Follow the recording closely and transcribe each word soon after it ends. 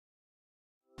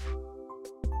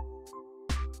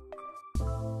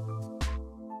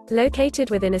Located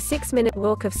within a 6-minute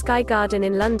walk of Sky Garden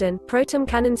in London, Protem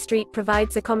Cannon Street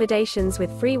provides accommodations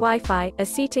with free Wi-Fi, a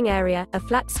seating area, a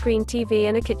flat-screen TV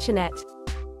and a kitchenette.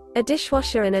 A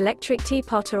dishwasher and electric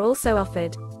teapot are also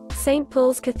offered. St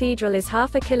Paul's Cathedral is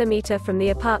half a kilometre from the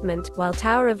apartment, while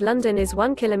Tower of London is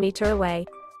 1 kilometre away.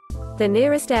 The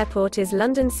nearest airport is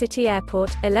London City Airport,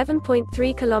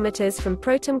 11.3 kilometres from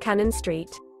Protem Cannon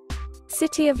Street.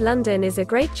 City of London is a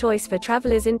great choice for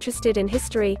travellers interested in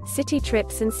history, city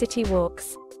trips and city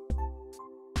walks.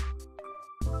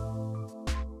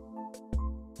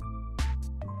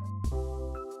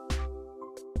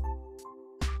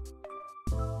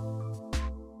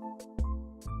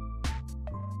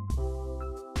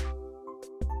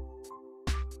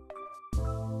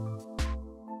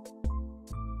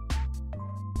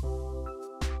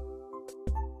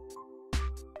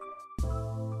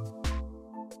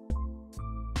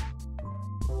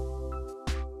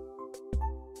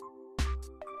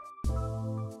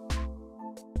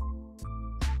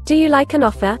 Do you like an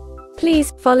offer?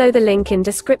 Please follow the link in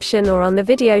description or on the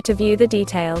video to view the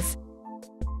details.